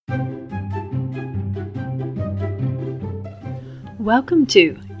Welcome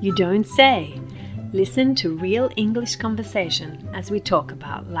to You Don't Say. Listen to real English conversation as we talk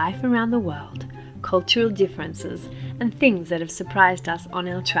about life around the world, cultural differences, and things that have surprised us on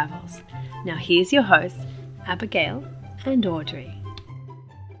our travels. Now here's your hosts, Abigail and Audrey.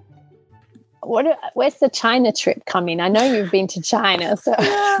 Where's the China trip coming? I know you've been to China, so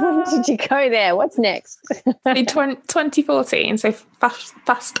when did you go there? What's next? In 2014, so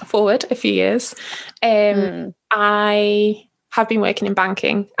fast forward a few years, I have been working in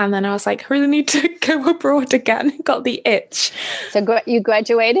banking, and then I was like, I really need to go abroad again. Got the itch. So you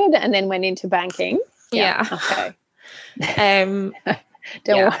graduated and then went into banking? Yeah. Okay. Don't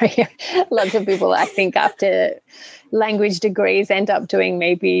worry. Lots of people, I think, after language degrees end up doing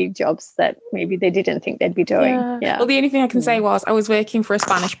maybe jobs that maybe they didn't think they'd be doing. Yeah. Well, the only thing I can say was I was working for a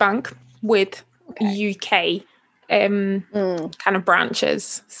Spanish bank with UK kind of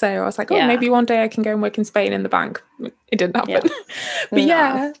branches. So I was like, maybe one day I can go and work in Spain in the bank. It didn't happen.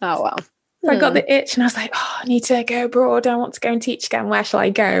 Yeah. But Oh, well. So I got the itch and I was like, I need to go abroad. I want to go and teach again. Where shall I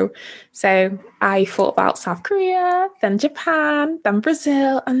go? So I thought about South Korea, then Japan, then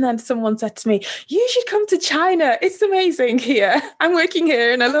Brazil. And then someone said to me, you should come to China. It's amazing here. I'm working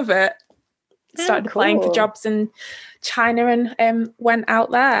here and I love it. Started applying for jobs in China and went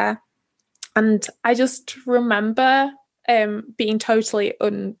out there. And I just remember being totally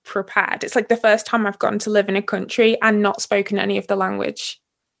unprepared. It's like the first time I've gotten to live in a country and not spoken any of the language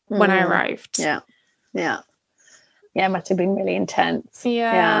when I arrived. Yeah. It must have been really intense.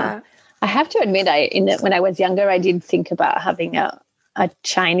 Yeah. I have to admit, when I was younger, I did think about having a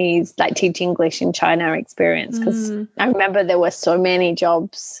Chinese, like teach English in China experience, because I remember there were so many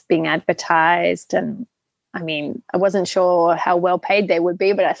jobs being advertised, and I mean, I wasn't sure how well paid they would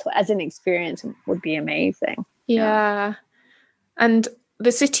be, but I thought as an experience it would be amazing. Yeah. And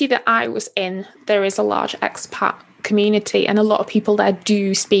the city that I was in, there is a large expat community, and a lot of people there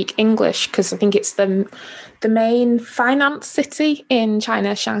do speak English because I think it's the main finance city in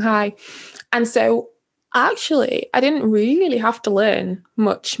China, Shanghai. And so actually I didn't really have to learn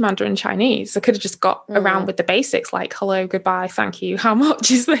much Mandarin Chinese. I could have just got around with the basics, like hello, goodbye, thank you, how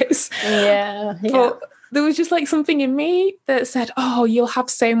much is this? But there was just like something in me that said, you'll have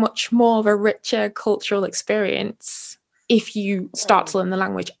so much more of a richer cultural experience if you start to learn the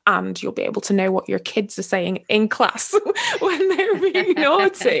language, and you'll be able to know what your kids are saying in class when they're being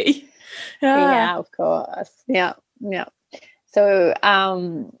naughty. Yeah, of course. Yeah. So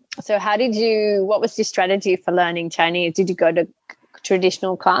what was your strategy for learning Chinese? Did you go to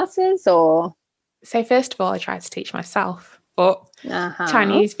traditional classes or? So first of all, I tried to teach myself, but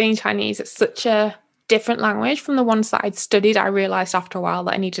Chinese, being Chinese, it's such a different language from the ones that I'd studied. I realised after a while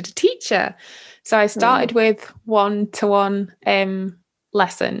that I needed a teacher. So I started with one-to-one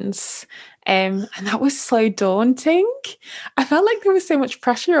lessons, and that was so daunting. I felt like there was so much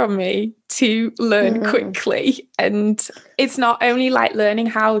pressure on me to learn quickly. And it's not only like learning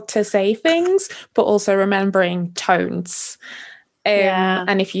how to say things, but also remembering tones.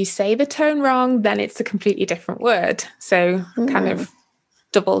 And if you say the tone wrong, then it's a completely different word. So kind of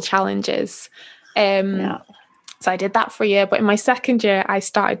double challenges. So I did that for a year, but in my second year, I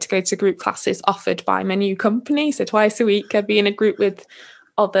started to go to group classes offered by my new company. So twice a week, I'd be in a group with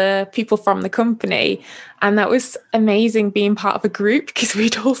other people from the company. And that was amazing being part of a group, because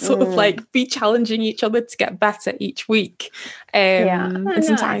we'd all sort of like be challenging each other to get better each week. And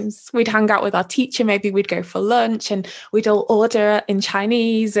sometimes we'd hang out with our teacher, maybe we'd go for lunch and we'd all order in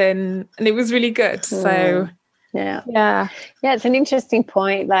Chinese, and it was really good. So it's an interesting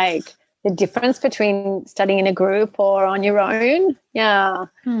point, like the difference between studying in a group or on your own. I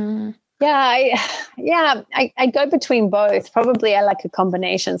go between both. Probably I like a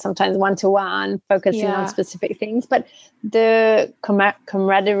combination, sometimes one-to-one, focusing on specific things, but the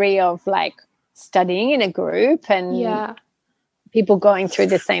camaraderie of like studying in a group and people going through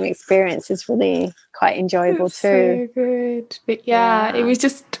the same experience is really quite enjoyable too. So good. But it was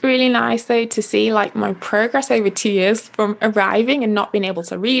just really nice though to see like my progress over 2 years from arriving and not being able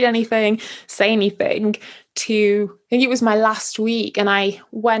to read anything, say anything, to I think it was my last week, and I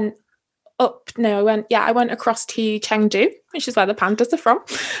went across to Chengdu, which is where the pandas are from.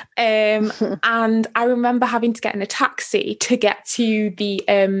 And I remember having to get in a taxi to get to the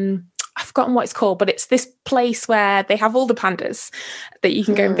I've forgotten what it's called, but it's this place where they have all the pandas that you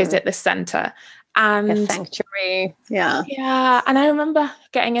can go and visit, this centre. And a sanctuary. Yeah. And I remember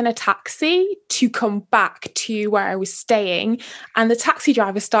getting in a taxi to come back to where I was staying, and the taxi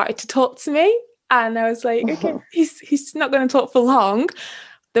driver started to talk to me. And I was like, okay, he's not going to talk for long.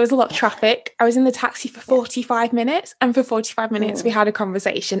 there was a lot of traffic. I was in the taxi for 45 minutes, and for 45 minutes we had a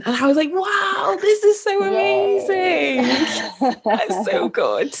conversation, and I was like, wow, this is so amazing. That's so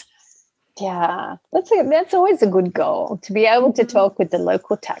good. Yeah, that's always a good goal, to be able to talk with the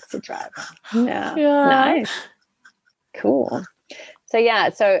local taxi driver. Yeah. Nice. Cool.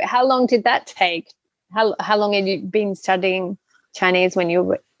 So how long did that take? How long had you been studying Chinese when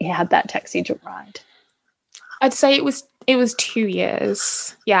you had that taxi ride? I'd say it was 2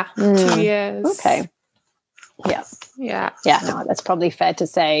 years. Yeah, 2 years. Okay. Yeah. No, that's probably fair to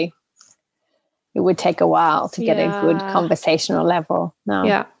say. It would take a while to get a good conversational level. No.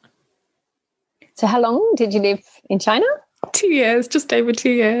 Yeah. So how long did you live in China? 2 years, just over 2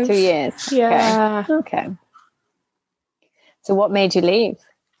 years. 2 years. Yeah. Okay. So what made you leave?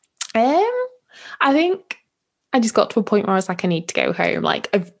 I think I just got to a point where I was like, I need to go home. Like,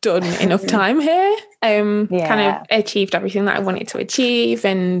 I've done enough time here. Kind of achieved everything that I wanted to achieve,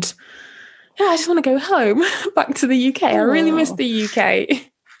 and I just want to go home, back to the UK. I really miss the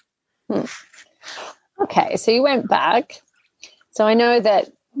UK. Okay, so you went back. So I know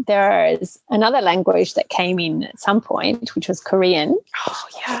that there is another language that came in at some point, which was Korean. Oh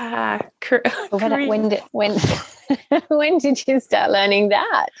yeah, when did you start learning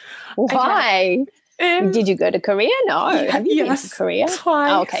that? Why? Did you go to Korea? No. Have you been to Korea?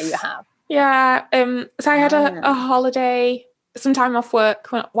 Twice. Oh, okay, you have. Yeah. So I had a holiday, some time off work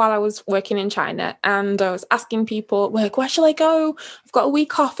while I was working in China, and I was asking people at work, where shall I go? I've got a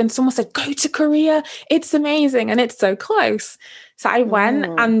week off, and someone said, go to Korea. It's amazing, and it's so close. So I went,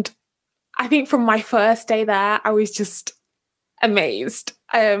 and I think from my first day there, I was just amazed.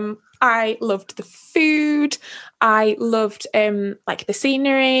 I loved the food. I loved like the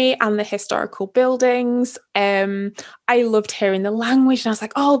scenery and the historical buildings. I loved hearing the language, and I was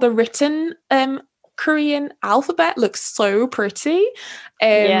like, oh, the written Korean alphabet looks so pretty.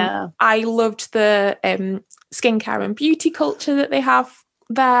 I loved the skincare and beauty culture that they have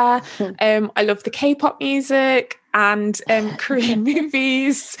there. I loved the K-pop music and Korean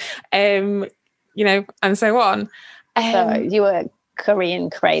movies, and so on. So you were Korean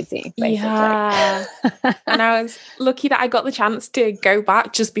crazy, basically. Yeah. And I was lucky that I got the chance to go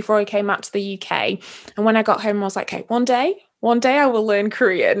back just before I came out to the UK. And when I got home, I was like, okay, one day I will learn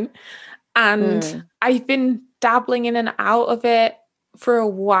Korean. And I've been dabbling in and out of it for a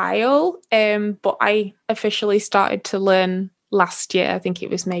while, but I officially started to learn last year. I think it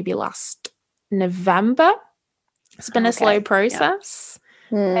was maybe last November. It's been a slow process,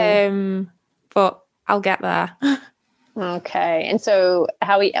 but I'll get there. Okay. And so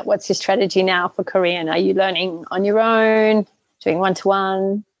what's your strategy now for Korean? Are you learning on your own, doing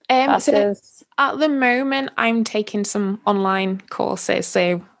one-to-one classes? So at the moment, I'm taking some online courses.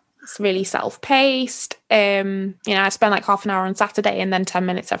 So it's really self-paced. I spend like half an hour on Saturday and then 10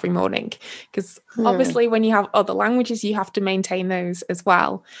 minutes every morning, because obviously when you have other languages, you have to maintain those as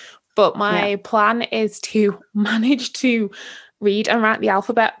well. But my plan is to manage to read and write the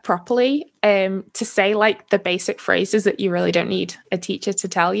alphabet properly, to say like the basic phrases that you really don't need a teacher to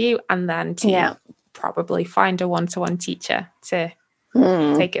tell you, and then to probably find a one-to-one teacher to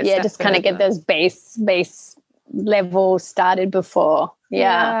take it. Yeah, just kind of get those base levels started before.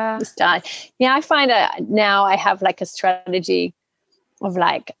 Start. Yeah, I find now I have like a strategy of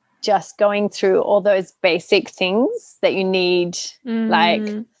like just going through all those basic things that you need, like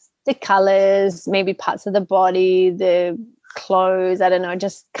the colors, maybe parts of the body, the clothes, I don't know,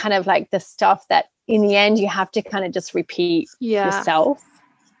 just kind of like the stuff that in the end you have to kind of just repeat yourself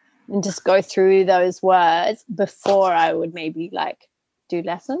and just go through those words before I would maybe like do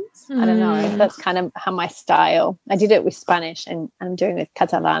lessons. I don't know. That's kind of how my style. I did it with Spanish, and I'm doing it with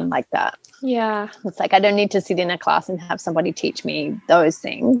Catalan like that. Yeah. It's like I don't need to sit in a class and have somebody teach me those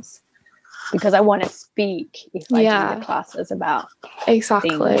things, because I want to speak if I do the classes about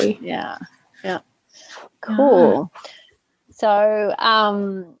exactly things. Yeah. Cool. So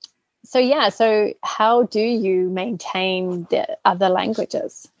so how do you maintain the other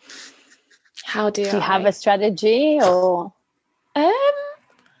languages? How do you have a strategy, or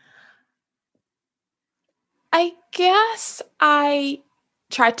I guess I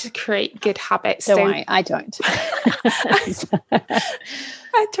try to create good habits. I don't.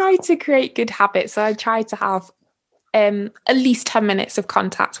 I try to create good habits. So I try to have at least 10 minutes of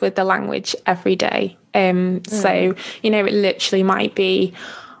contact with the language every day. So, it literally might be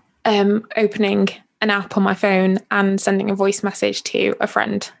opening an app on my phone and sending a voice message to a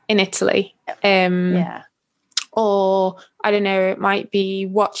friend in Italy. Or, I don't know, it might be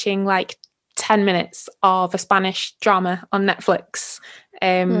watching like 10 minutes of a Spanish drama on Netflix.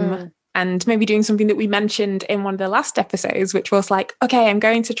 and maybe doing something that we mentioned in one of the last episodes, which was like, okay, I'm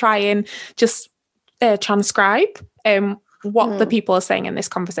going to try and just transcribe what the people are saying in this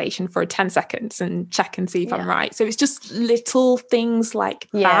conversation for 10 seconds and check and see if I'm right. So it's just little things like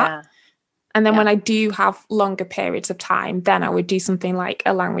that. And then when I do have longer periods of time, then I would do something like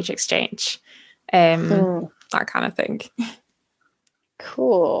a language exchange, that kind of thing.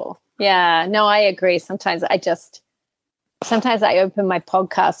 Cool. Yeah, no, I agree. Sometimes I open my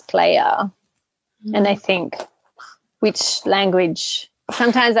podcast player and I think which language.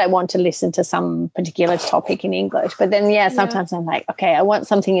 Sometimes I want to listen to some particular topic in English, but then, sometimes I'm like, okay, I want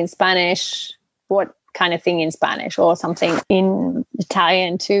something in Spanish. What kind of thing in Spanish, or something in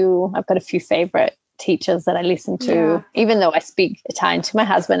Italian too? I've got a few favorite teachers that I listen to. Yeah. Even though I speak Italian to my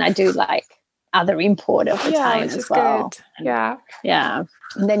husband, I do like other import of Italian as well. Good. Yeah. Yeah.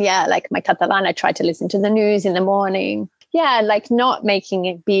 And then, like my Catalan, I try to listen to the news in the morning. Yeah, like not making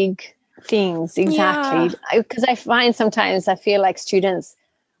it big things exactly, because I find sometimes I feel like students,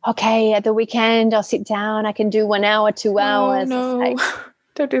 okay, at the weekend I'll sit down, I can do 1 hour, 2 hours. No, like,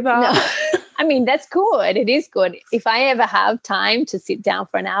 don't do that. No. I mean, that's good. It is good. If I ever have time to sit down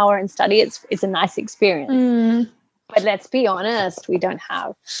for an hour and study, it's a nice experience. But let's be honest, we don't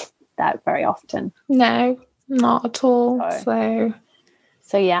have that very often. No, not at all.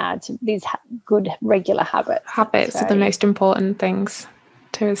 So yeah, these good regular habits. Habits are the most important things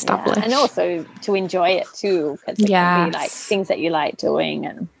to establish. And also to enjoy it too, because it can be like things that you like doing.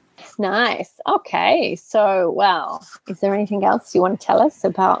 And nice. Okay. So, well, is there anything else you want to tell us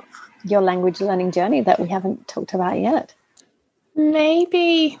about your language learning journey that we haven't talked about yet?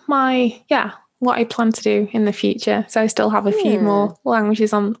 Maybe what I plan to do in the future. So I still have a few more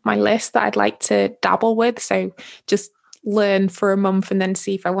languages on my list that I'd like to dabble with. So just learn for a month and then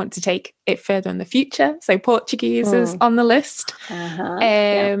see if I want to take it further in the future. So Portuguese is on the list.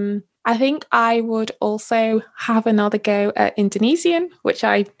 I think I would also have another go at Indonesian, which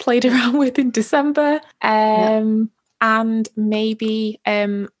I played around with in December, and maybe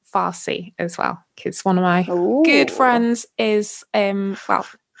Farsi as well, because one of my good friends is her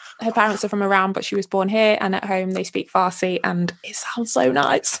parents are from Iran, but she was born here, and at home they speak Farsi, and it sounds so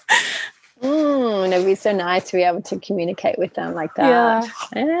nice. It'd be so nice to be able to communicate with them like that.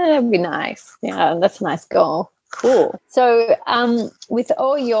 Yeah, it'd be nice. Yeah, that's a nice goal. Cool. So with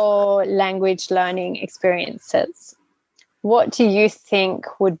all your language learning experiences, what do you think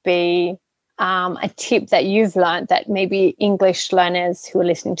would be a tip that you've learned that maybe English learners who are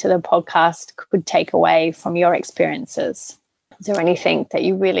listening to the podcast could take away from your experiences? Is there anything that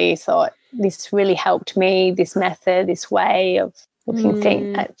you really thought, this really helped me, this method, this way of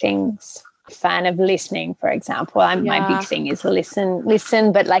looking at things? Fan of listening, for example. My big thing is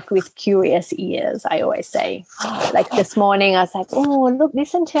listen, but like with curious ears, I always say. Like this morning, I was like, oh, look,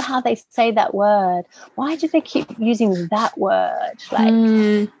 listen to how they say that word. Why do they keep using that word? Like,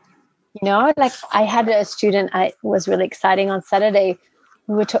 you know, like I had a student, it was really exciting on Saturday.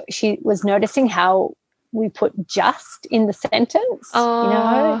 She was noticing how we put just in the sentence, you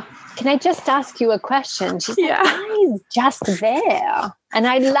know. Can I just ask you a question? She's like, why is just there? And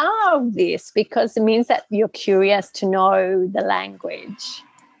I love this because it means that you're curious to know the language.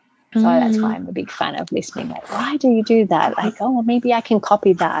 So that's why I'm a big fan of listening. Like, why do you do that? Like, oh, well, maybe I can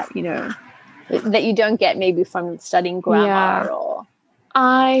copy that, you know, that you don't get maybe from studying grammar or.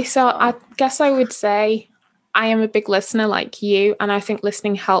 I guess I would say I am a big listener like you, and I think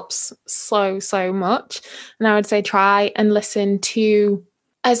listening helps so much. And I would say try and listen to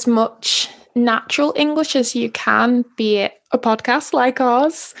as much natural English as you can, be it a podcast like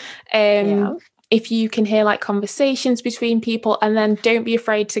ours. If you can hear like conversations between people, and then don't be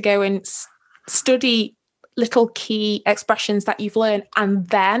afraid to go and study little key expressions that you've learned and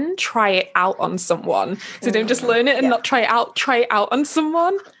then try it out on someone. So don't just learn it and not try it out on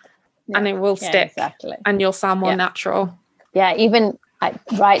someone. And it will stick, and you'll sound more natural. Yeah, even I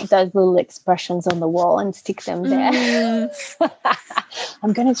write those little expressions on the wall and stick them there.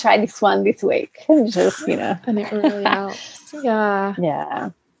 I'm going to try this one this week. Just, you know. And it really helps.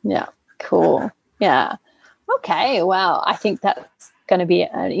 Yeah. Cool. Yeah. Okay, well, I think that's going to be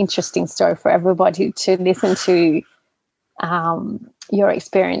an interesting story for everybody to listen to your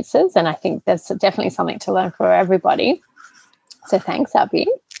experiences. And I think there's definitely something to learn for everybody. So thanks, Abby.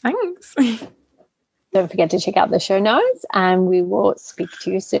 Thanks. Don't forget to check out the show notes, and we will speak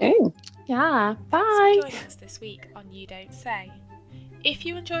to you soon. Yeah, bye. Thanks for joining us this week on You Don't Say. If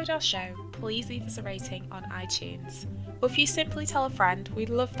you enjoyed our show, please leave us a rating on iTunes. Or if you simply tell a friend, we'd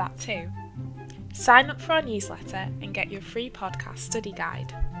love that too. Sign up for our newsletter and get your free podcast study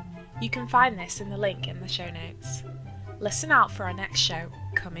guide. You can find this in the link in the show notes. Listen out for our next show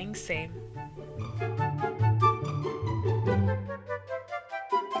coming soon.